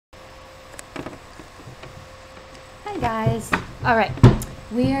Hi guys. All right,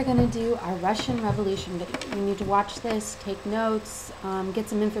 we are going to do our Russian Revolution video. You need to watch this, take notes, get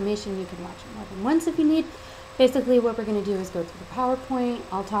some information. You can watch it more than once if you need. Basically what we're going to do is go through the PowerPoint.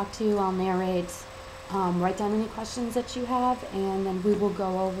 I'll talk to you, I'll narrate, write down any questions that you have, and then we will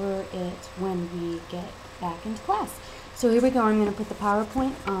go over it when we get back into class. So here we go. I'm going to put the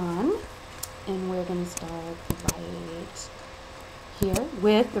PowerPoint on, and we're going to start right here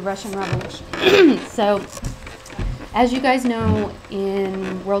with the Russian Revolution. So, as you guys know,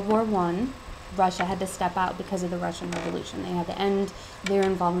 in World War I, Russia had to step out because of the Russian Revolution. They had to end their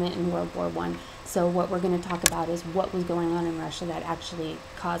involvement in World War I. So what we're going to talk about is what was going on in Russia that actually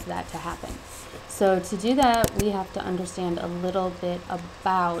caused that to happen. So to do that, we have to understand a little bit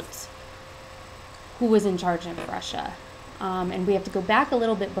about who was in charge of Russia. And we have to go back a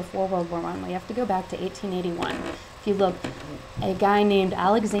little bit before World War I. We have to go back to 1881. If you look, a guy named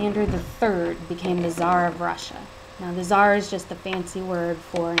Alexander III became the Tsar of Russia. Now, the Tsar is just a fancy word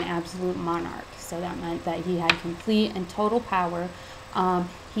for an absolute monarch. So that meant that he had complete and total power.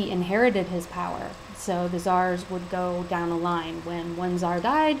 He inherited his power. So the Tsars would go down a line. When one Tsar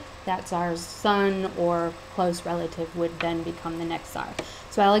died, that Tsar's son or close relative would then become the next Tsar.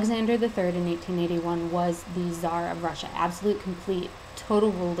 So Alexander III in 1881 was the Tsar of Russia, absolute, complete,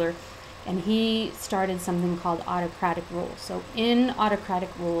 total ruler. And he started something called autocratic rule. So in autocratic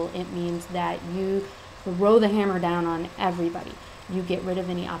rule, it means that you throw the hammer down on everybody. You get rid of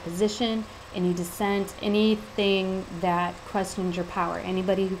any opposition, any dissent, anything that questions your power,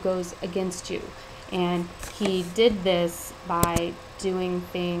 anybody who goes against you. And he did this by doing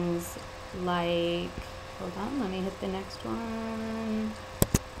things like, hold on, let me hit the next one.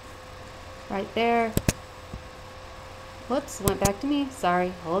 Right there. Whoops, went back to me.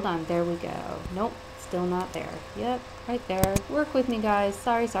 Sorry, hold on, there we go. Nope, still not there. Yep, right there. Work with me, guys.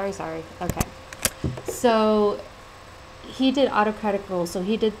 Sorry. Okay. So he did autocratic rule. So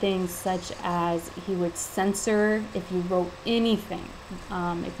he did things such as he would censor if you wrote anything.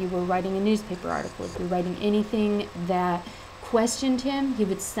 If you were writing a newspaper article, if you were writing anything that questioned him, he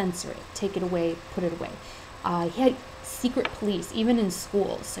would censor it, take it away, put it away. He had secret police, even in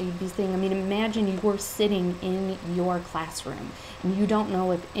schools. So you'd be saying, I mean, imagine you were sitting in your classroom and you don't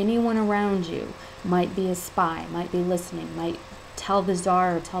know if anyone around you might be a spy, might be listening, might tell the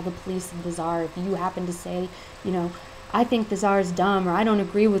Tsar or tell the police of the Tsar. If you happen to say, you know, I think the Tsar is dumb, or I don't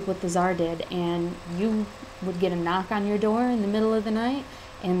agree with what the Tsar did, and you would get a knock on your door in the middle of the night,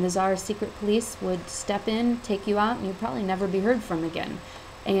 and the Tsar's secret police would step in, take you out, and you'd probably never be heard from again.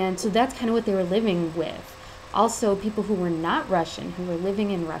 And so that's kind of what they were living with. Also, people who were not Russian, who were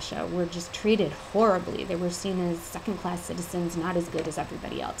living in Russia, were just treated horribly. They were seen as second-class citizens, not as good as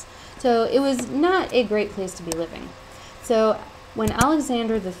everybody else. So it was not a great place to be living. So when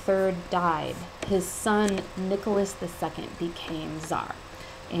Alexander III died, his son Nicholas II became Tsar.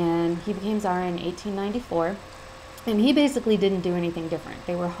 And he became Tsar in 1894. And he basically didn't do anything different.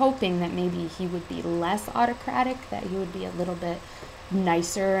 They were hoping that maybe he would be less autocratic, that he would be a little bit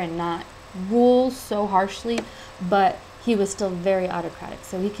nicer and not rule so harshly, but he was still very autocratic.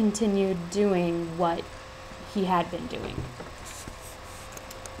 So he continued doing what he had been doing.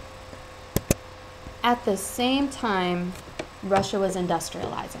 At the same time, Russia was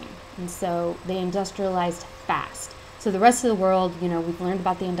industrializing, and so they industrialized fast. So the rest of the world, you know, we've learned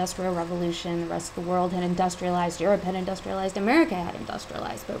about the Industrial Revolution. The rest of the world had industrialized, Europe had industrialized, America had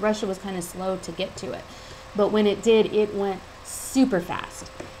industrialized, but Russia was kind of slow to get to it. But when it did, it went super fast.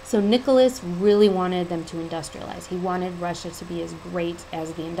 So Nicholas really wanted them to industrialize. He wanted Russia to be as great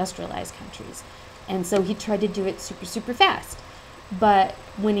as the industrialized countries. And so he tried to do it super fast. But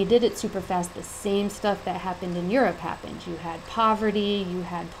when he did it super fast, the same stuff that happened in Europe happened. You had poverty, you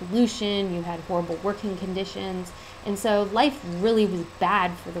had pollution, you had horrible working conditions. And so life really was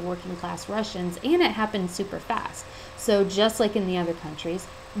bad for the working class Russians, and it happened super fast. So just like in the other countries,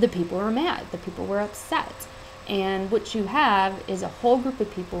 the people were mad, the people were upset. And what you have is a whole group of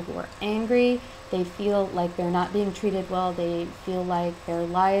people who are angry. They feel like they're not being treated well. They feel like their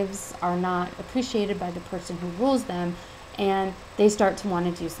lives are not appreciated by the person who rules them. And they start to want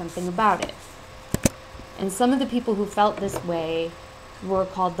to do something about it. And some of the people who felt this way were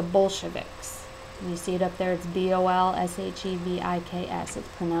called the Bolsheviks. You see it up there, it's B-O-L-S-H-E-V-I-K-S. It's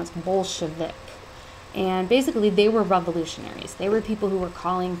pronounced Bolshevik. And basically they were revolutionaries. They were people who were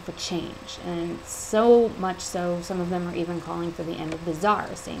calling for change. And so much so, some of them are even calling for the end of the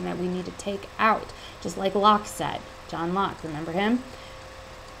Tsar, saying that we need to take out, just like Locke said. John Locke, remember him?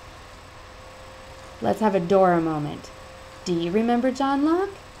 Let's have a Dora moment. Do you remember John Locke?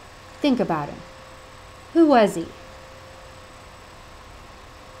 Think about him. Who was he?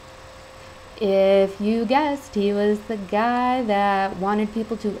 If you guessed he was the guy that wanted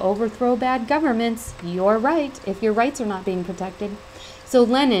people to overthrow bad governments, you're right, if your rights are not being protected. So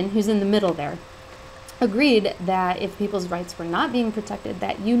Lenin, who's in the middle there, agreed that if people's rights were not being protected,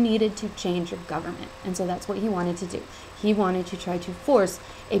 that you needed to change your government. And so that's what he wanted to do. He wanted to try to force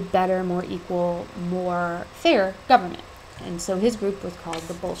a better, more equal, more fair government. And so his group was called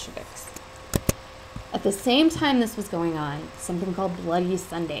the Bolsheviks. At the same time this was going on, something called Bloody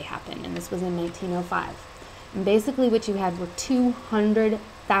Sunday happened, and this was in 1905. And basically what you had were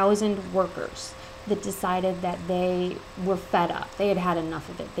 200,000 workers that decided that they were fed up. They had had enough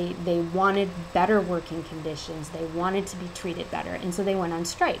of it. They wanted better working conditions. They wanted to be treated better, and so they went on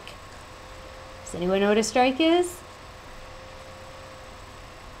strike. Does anyone know what a strike is?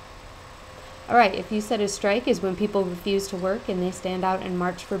 All right, if you said a strike is when people refuse to work and they stand out and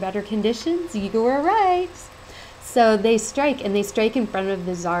march for better conditions, you were right. So they strike, and they strike in front of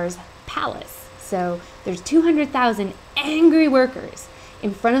the Tsar's palace. So there's 200,000 angry workers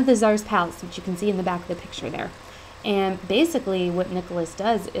in front of the Tsar's palace, which you can see in the back of the picture there. And basically what Nicholas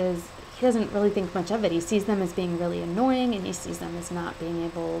does is he doesn't really think much of it. He sees them as being really annoying, and he sees them as not being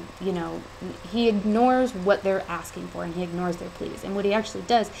able, he ignores what they're asking for, and he ignores their pleas. And what he actually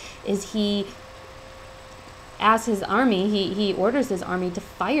does is he asks his army, he orders his army to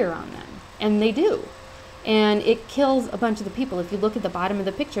fire on them, and they do. And it kills a bunch of the people. If you look at the bottom of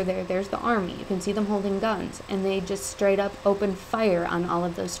the picture there's the army. You can see them holding guns, and they just straight up open fire on all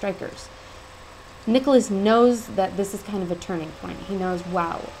of those strikers. Nicholas knows that this is kind of a turning point. He knows,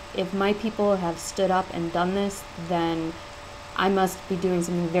 wow, if my people have stood up and done this, then I must be doing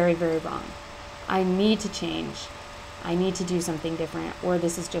something very, very wrong. I need to change. I need to do something different, or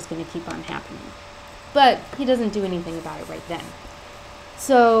this is just going to keep on happening. But he doesn't do anything about it right then.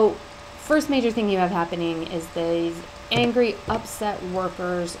 So first major thing you have happening is these angry, upset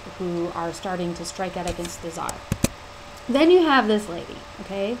workers who are starting to strike out against the Tsar. Then you have this lady,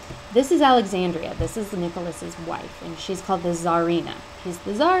 okay? This is Alexandria. This is Nicholas's wife, and she's called the Tsarina. He's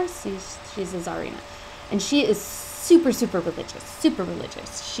the Tsar, she's the Tsarina. And she is super, super religious, super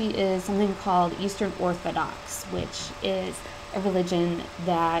religious. She is something called Eastern Orthodox, which is a religion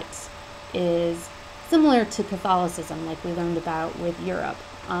that is similar to Catholicism, like we learned about with Europe.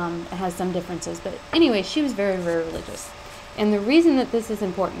 It has some differences, but anyway, she was very, very religious. And the reason that this is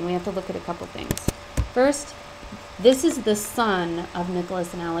important, we have to look at a couple things. First, this is the son of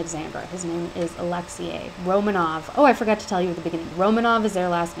Nicholas and Alexandra. His name is Alexei Romanov. Oh, I forgot to tell you at the beginning. Romanov is their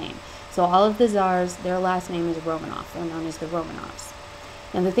last name. So all of the Tsars, their last name is Romanov. They're known as the Romanovs.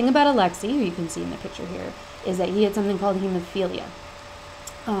 Now the thing about Alexei, who you can see in the picture here, is that he had something called hemophilia.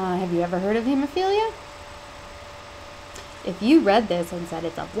 Have you ever heard of hemophilia? If you read this and said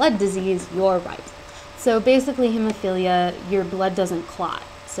it's a blood disease, you're right. So basically hemophilia, your blood doesn't clot.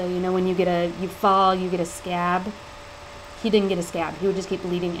 So when you fall, you get a scab. He didn't get a scab. He would just keep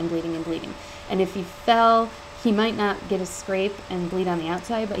bleeding and bleeding and bleeding. And if he fell, he might not get a scrape and bleed on the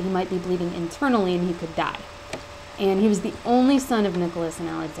outside, but he might be bleeding internally and he could die. And he was the only son of Nicholas and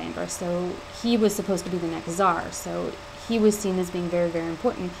Alexandra, so he was supposed to be the next Tsar. So he was seen as being very, very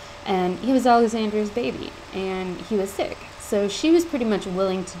important. And he was Alexandra's baby, and he was sick. So she was pretty much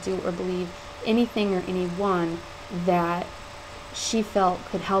willing to do or believe anything or anyone that she felt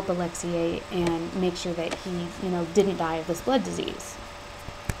could help Alexei and make sure that he, didn't die of this blood disease.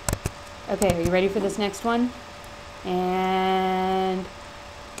 Okay, are you ready for this next one? And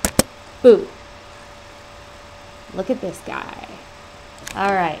boo. Look at this guy.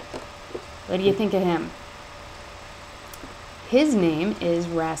 All right, what do you think of him? His name is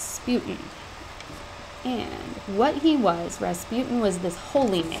Rasputin. And what he was, Rasputin was this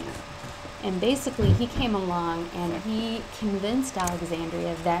holy man. And basically he came along and he convinced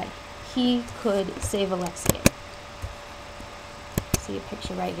Alexandria that he could save Alexei. See a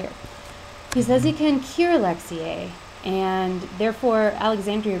picture right here. He says he can cure Alexei, and therefore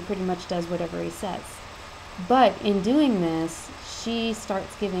Alexandria pretty much does whatever he says. But in doing this, she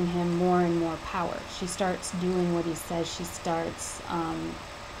starts giving him more and more power. She starts doing what he says. She starts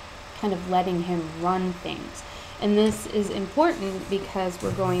kind of letting him run things. And this is important because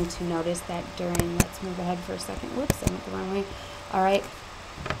we're going to notice that during, let's move ahead for a second. Whoops, I went the wrong way. All right.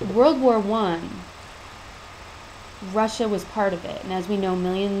 World War I, Russia was part of it. And as we know,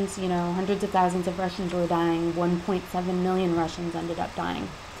 millions, hundreds of thousands of Russians were dying. 1.7 million Russians ended up dying.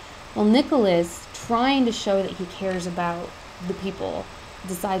 Well, Nicholas, trying to show that he cares about the people,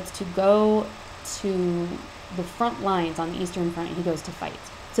 decides to go to the front lines on the Eastern Front. He goes to fight.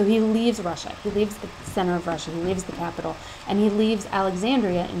 So he leaves Russia. He leaves the center of Russia. He leaves the capital. And he leaves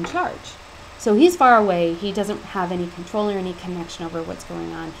Alexandria in charge. So he's far away. He doesn't have any control or any connection over what's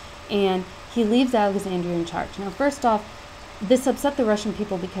going on. And he leaves Alexandria in charge. Now, first off, this upset the Russian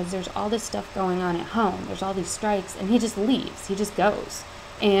people because there's all this stuff going on at home. There's all these strikes, and he just leaves. He just goes.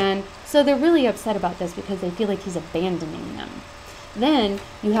 And so they're really upset about this because they feel like he's abandoning them. Then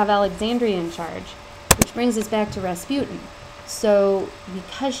you have Alexandria in charge, which brings us back to Rasputin. So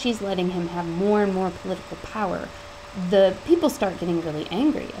because she's letting him have more and more political power, the people start getting really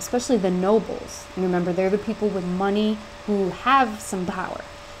angry, especially the nobles. And remember, they're the people with money who have some power.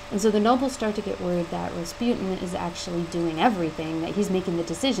 And so the nobles start to get worried that Rasputin is actually doing everything, that he's making the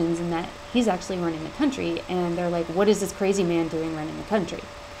decisions, and that he's actually running the country. And they're like, what is this crazy man doing running the country?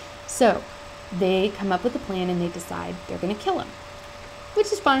 So they come up with a plan and they decide they're going to kill him, which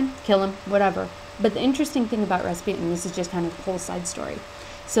is fine, kill him, whatever. But the interesting thing about Rasputin, this is just kind of a whole side story.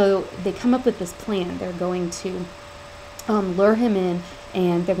 So they come up with this plan. They're going to lure him in,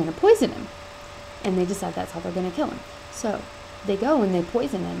 and they're going to poison him. And they decide that's how they're going to kill him. So they go and they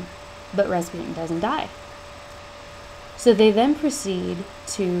poison him, but Rasputin doesn't die. So they then proceed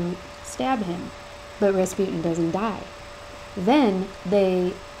to stab him, but Rasputin doesn't die. Then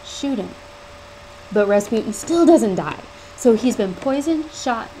they shoot him, but Rasputin still doesn't die. So he's been poisoned,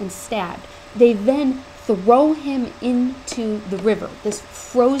 shot, and stabbed. They then throw him into the river, this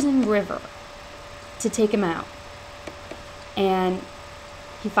frozen river, to take him out. And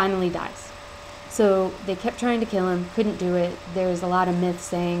he finally dies. So they kept trying to kill him, couldn't do it. There's a lot of myths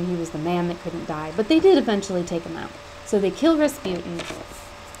saying he was the man that couldn't die, but they did eventually take him out. So they kill Rasputin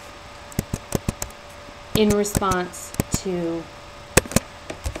in response to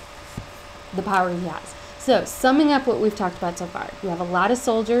the power he has. So summing up what we've talked about so far, you have a lot of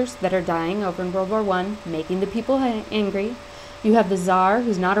soldiers that are dying over in World War I, making the people angry. You have the Tsar,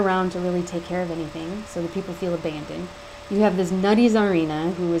 who's not around to really take care of anything, so the people feel abandoned. You have this nutty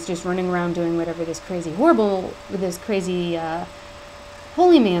Tsarina who is just running around doing whatever this crazy holy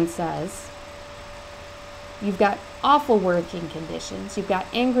man says. You've got awful working conditions. You've got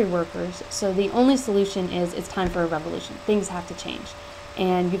angry workers. So the only solution is it's time for a revolution. Things have to change.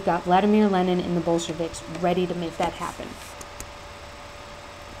 And you've got Vladimir Lenin and the Bolsheviks ready to make that happen.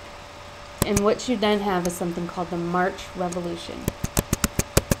 And what you then have is something called the March Revolution.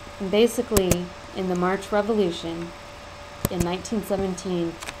 And basically, in the March Revolution, in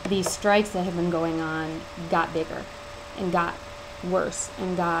 1917, these strikes that have been going on got bigger and got worse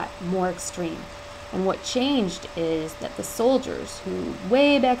and got more extreme. And what changed is that the soldiers who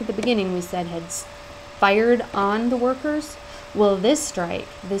way back at the beginning we said had fired on the workers, well, this strike,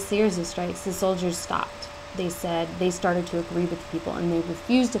 this series of strikes, the soldiers stopped. They said they started to agree with the people and they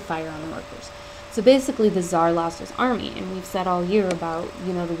refused to fire on the workers. So basically the Tsar lost his army, and we've said all year about,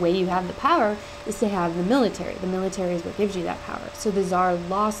 the way you have the power is to have the military. The military is what gives you that power. So the Tsar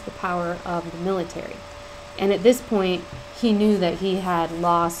lost the power of the military. And at this point, he knew that he had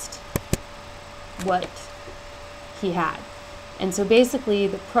lost what he had. And so basically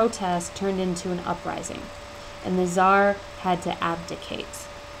the protest turned into an uprising, and the Tsar had to abdicate.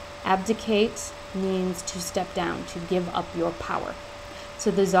 Abdicate means to step down, to give up your power. So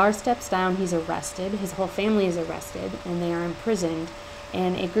the Tsar steps down, he's arrested, his whole family is arrested, and they are imprisoned,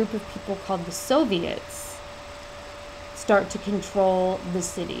 and a group of people called the Soviets start to control the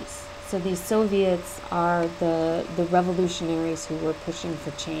cities. So these Soviets are the revolutionaries who were pushing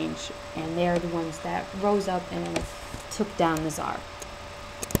for change, and they are the ones that rose up and took down the Tsar.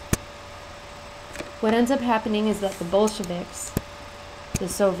 What ends up happening is that the Bolsheviks, the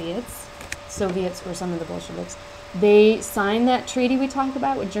Soviets were some of the Bolsheviks, they signed that treaty we talked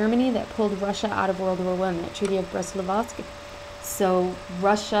about with Germany that pulled Russia out of World War I, that Treaty of Brest-Litovsk. So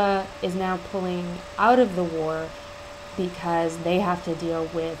Russia is now pulling out of the war because they have to deal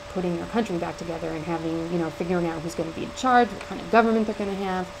with putting their country back together and having, figuring out who's going to be in charge, what kind of government they're going to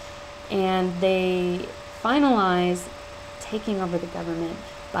have. And they finalize taking over the government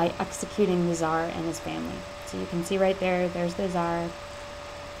by executing the Tsar and his family. So you can see right there, there's the Tsar.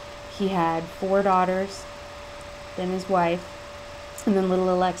 He had 4 daughters, then his wife, and then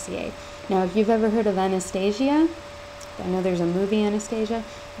little Alexei. Now, if you've ever heard of Anastasia, I know there's a movie, Anastasia,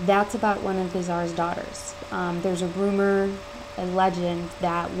 that's about one of the Tsar's daughters. There's a rumor, a legend,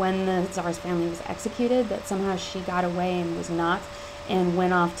 that when the Tsar's family was executed, that somehow she got away and was not, and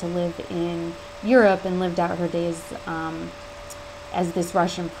went off to live in Europe and lived out her days as this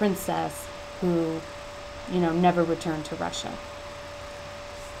Russian princess who, never returned to Russia.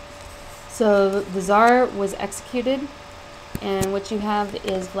 So the Tsar was executed, and what you have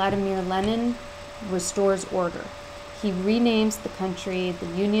is Vladimir Lenin restores order. he renames the country the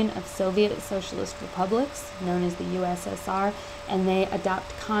Union of Soviet Socialist Republics, known as the USSR, and they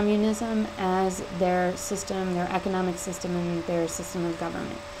adopt communism as their system, their economic system, and their system of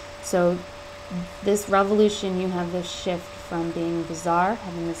government. So this revolution, you have this shift from being the Tsar,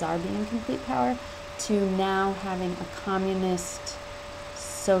 having the Tsar be in complete power, to now having a communist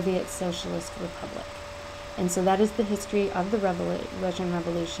Soviet Socialist Republic. And so that is the history of the Russian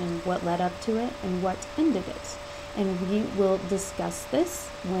Revolution, what led up to it, and what ended it. And we will discuss this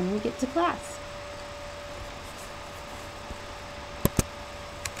when we get to class.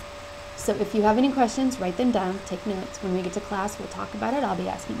 So if you have any questions, write them down, take notes. When we get to class, we'll talk about it. I'll be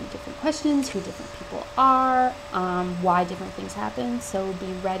asking you different questions, who different people are, why different things happen. So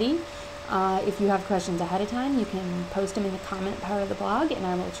be ready. If you have questions ahead of time, you can post them in the comment part of the blog, and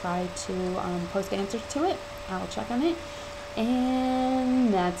I will try to post answers to it. I'll check on it.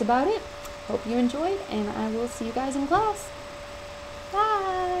 And that's about it. Hope you enjoyed, and I will see you guys in class.